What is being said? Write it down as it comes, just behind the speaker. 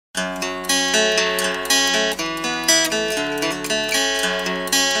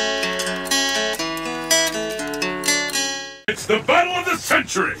It's the battle of the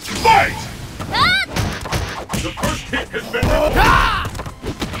century! Fight! The first hit has been recorded.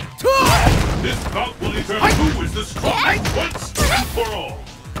 This bout will determine who is the strongest once and for all.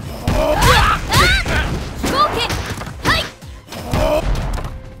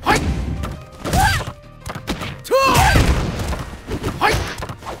 I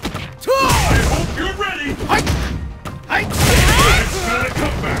hope you're ready! It's not a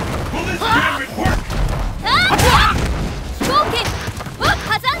comeback! Will this gambit work?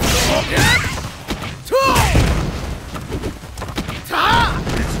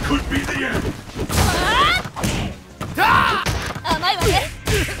 This could be the end! That lady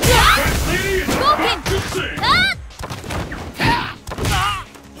is about to sing!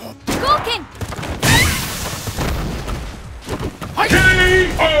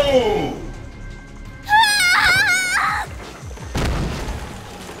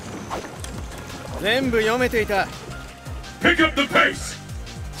 KO! Pick up the pace!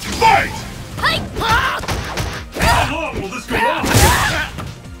 Fight! How long will this go on? The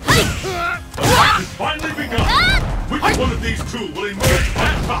fight has finally begun! Which one of these two will emerge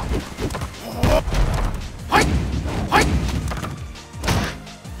on top?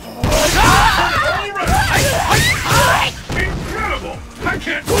 Incredible! I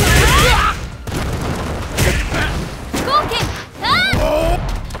can't believe it!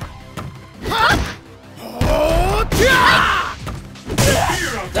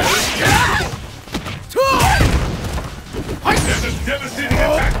 There's a devastating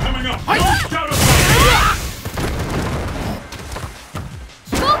attack coming up! No doubt about it!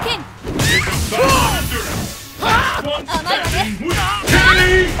 It's a battle of endurance! Last one standing wins!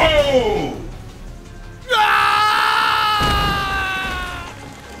 KO!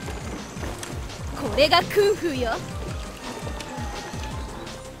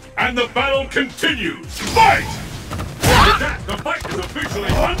 And the battle continues! Fight! With that, the fight is officially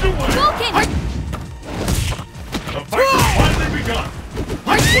underway! The fight has finally begun!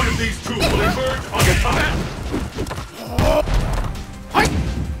 Which one of these two will emerge on the top?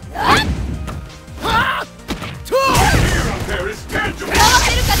 The fear out there is tangible! This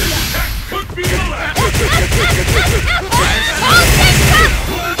attack could be the last! Will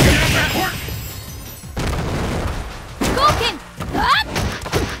this be as important?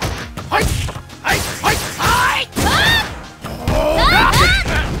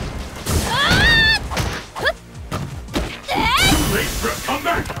 Too late for a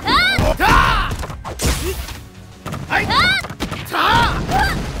comeback! KO!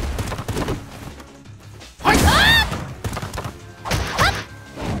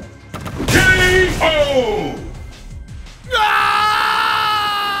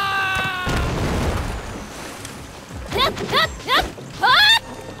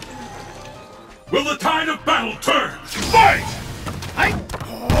 Will the tide of battle turn? Fight!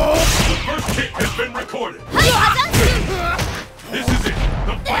 The first hit has been recorded. This is it.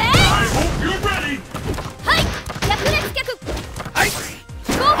 The fight. I hope you're ready.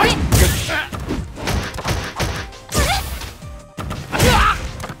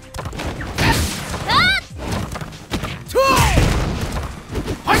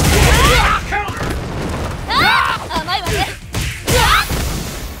 Counter! KO!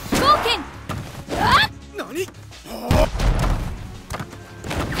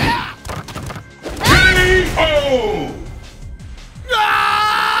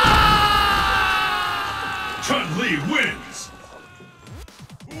 Chun-Li wins!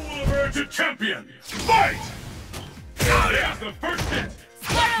 Who will emerge a champion? Fight! There's the first hit!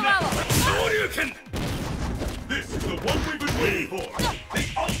 This is the one we've been waiting for! The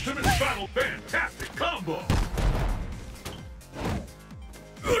ultimate battle fantastic combo!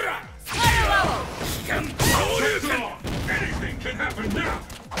 Anything can happen now!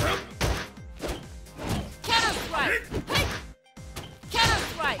 Cannon strike! Cannon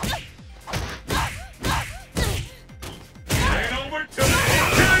strike! And over to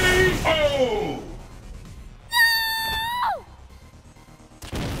KO!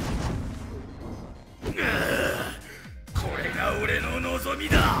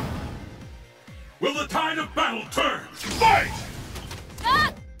 Will the tide of battle turn? Fight!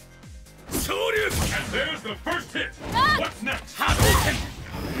 And there's the first hit! What's next?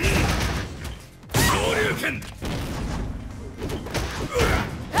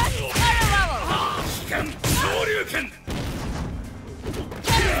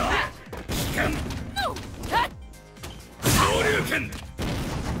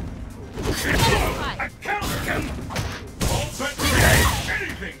 A counter! All set to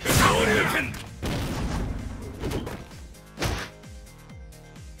anything can happen!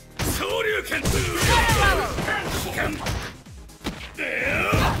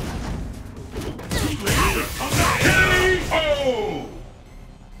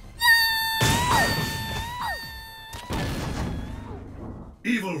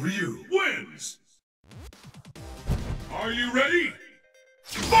 Evil Ryu wins! Are you ready?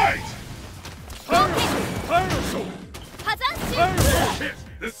 Fight! Hit!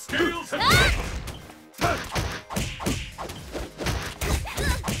 The scales have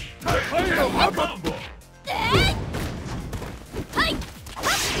combo!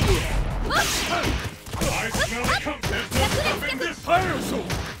 I smell the cum. There's no stopping this!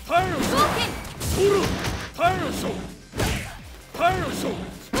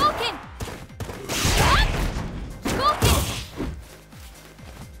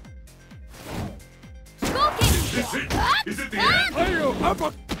 Is this it? Is it the end? KO!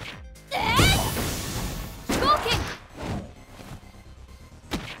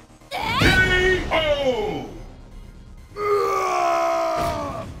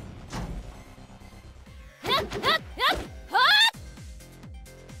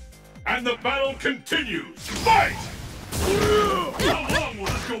 And the battle continues! Fight! How long will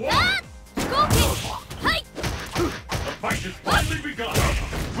this go on? The fight has finally begun!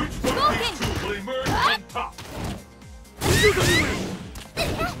 Which one of these two will emerge on top?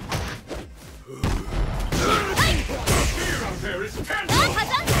 Fear out there is cancelled!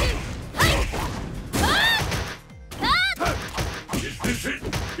 Is this it?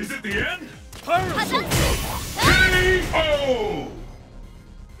 Is it the end? KO!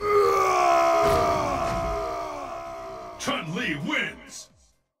 Chun-Li wins!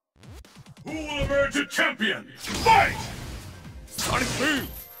 Who will emerge a champion? Fight! Sonic Boom!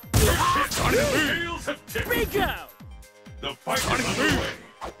 Sonic Boom! Have tipped. The fight is underway.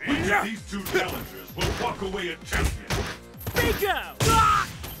 Each of these two challengers will walk away a champion.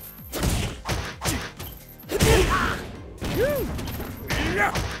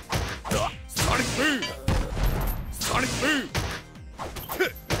 Sonic Boom! Sonic Boom!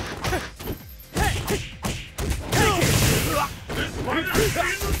 This fighter is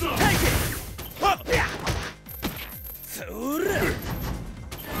in the zone! Take it!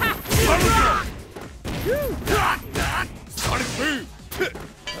 Sonic Boom!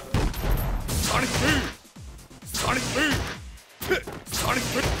 Sonic Boom! Sonic Boom! Sonic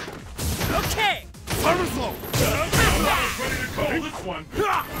Boom! Okay! Summer Slow! I'm ready to call this one!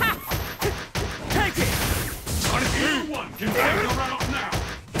 Take it! Sonic Boom! One can back around now!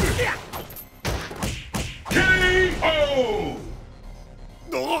 KO!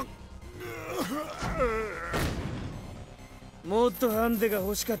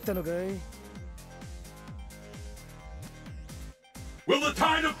 Will the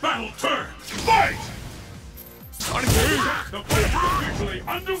tide of battle turn? Fight! Sonic Boom! The fight is officially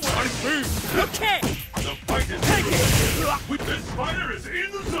underway! Sonic Boom! Okay! The fight is underway! With this fighter is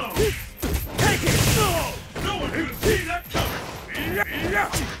in the zone! Take it! No one could see that coming!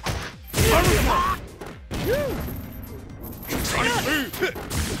 Sonic Boom!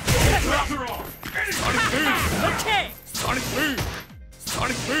 Drops her off! Sonic Boom! Okay! Sonic Boom!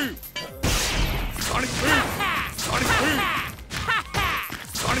 Sonic Boom! Sonic Boom! Sonic Boom!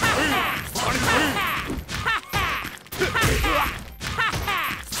 Sonic Boom! Sonic Boom!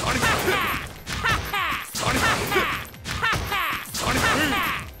 Sonic Boom! Sonic Boom! Sonic Boom!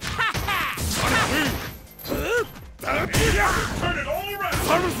 Sonic Boom! Turn it all around!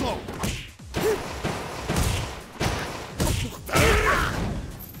 Sonic Slow!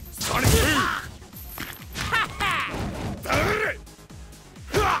 Sonic Boom!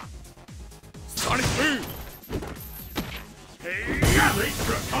 Sonic Boom! Hey, late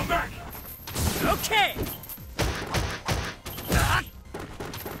for a comeback! Okay!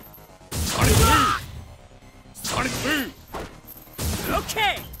 Sonic Boom! Sonic Boom!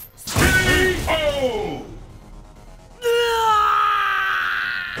 Okay! KO!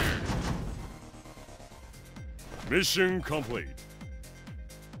 Mission complete.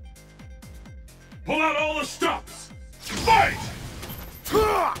 Pull out all the stops! Fight!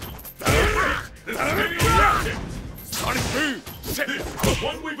 This is getting reactive! Sonic Boom! This is the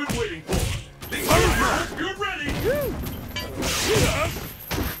one we've been waiting for! You're ready!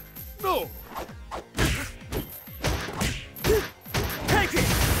 No! Take it!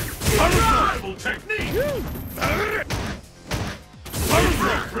 Unreliable technique!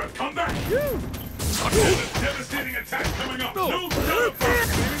 Unreliable for a comeback! This devastating attack coming up! No!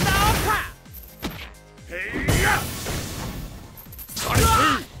 Hey! Sonic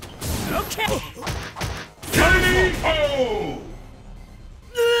Boom! Okay! KO!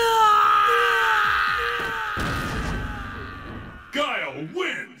 Guile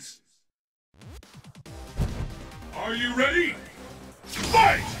wins! Are you ready?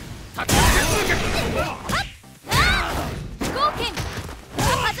 Fight!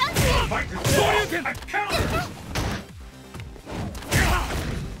 Fight is a counter!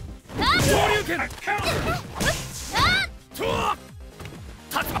 A counter!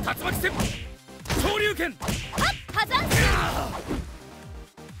 竜巻旋風昇竜拳破山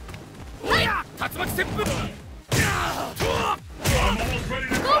おや竜巻旋風 I'm almost ready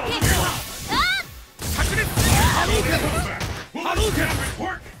to 合 call 剣 you! 灼熱波動拳 Will Hadouken! this gambit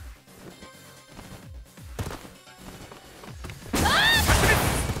work?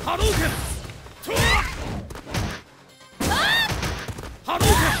 波動拳波動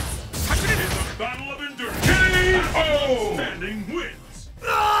拳灼熱 In the battle of endurance, KO! Standing wins!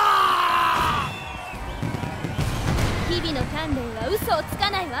 日々の鍛錬は嘘をつか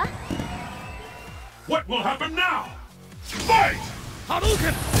ないわ。 What will happen now? Fight! 波動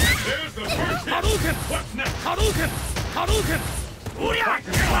拳 There's the first 波動 hit! 拳 What's next? 波動拳波動拳おりゃ Fight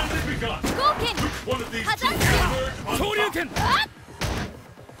has finally begun! 合剣 Which one of these two Hadouken! will emerge on 昇竜 top? 拳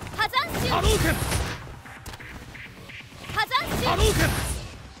破山波動拳破山波動拳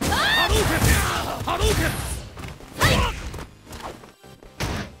波動拳波動拳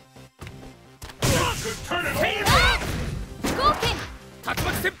This could turn it all 合剣竜巻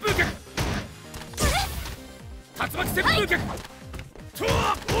旋風脚竜巻旋風脚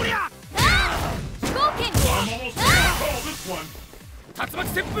おりゃ合剣 I'm almost ready to call this one! 竜巻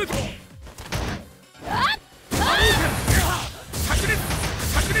旋風脚波動拳灼熱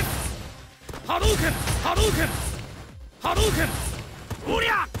灼熱波動拳波動拳波動拳おり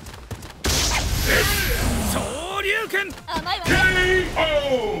ゃ昇竜拳甘いわね。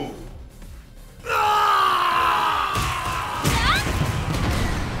 KO!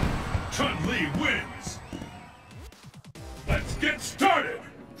 Chun-Li wins! Let's get started!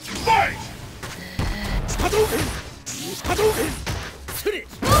 Fight! 波動拳波動拳スリ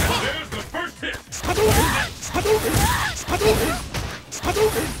There's the first hit! 波動拳波動拳波動拳波動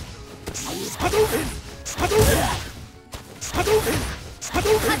拳波動拳波動拳波動拳波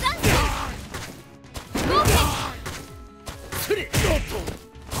動拳合剣スリ竜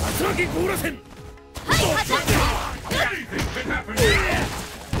巻甲羅戦はい破山 Anything can happen here!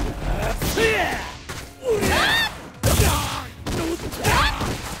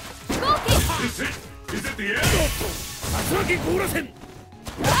 合剣 Is it? Is it the end? 竜巻甲羅戦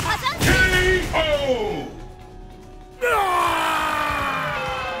破山 KO!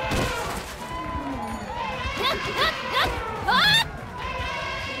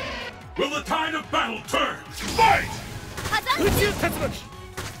 Will the tide of battle turn? Fight! 破山宇宙竜巻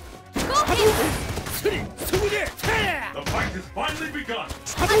合波動剣拳スリすぐで The fight has finally begun!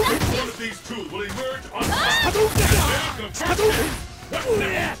 波動拳 One of these two will emerge on top! 波動拳 There's the 波 first 動 hit! 拳 What's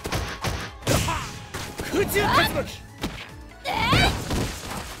next? 宇宙竜巻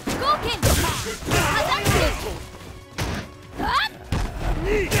合剣破山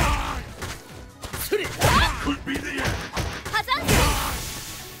スリ Could be the end! 破山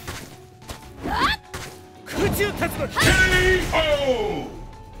宇宙竜巻 KO!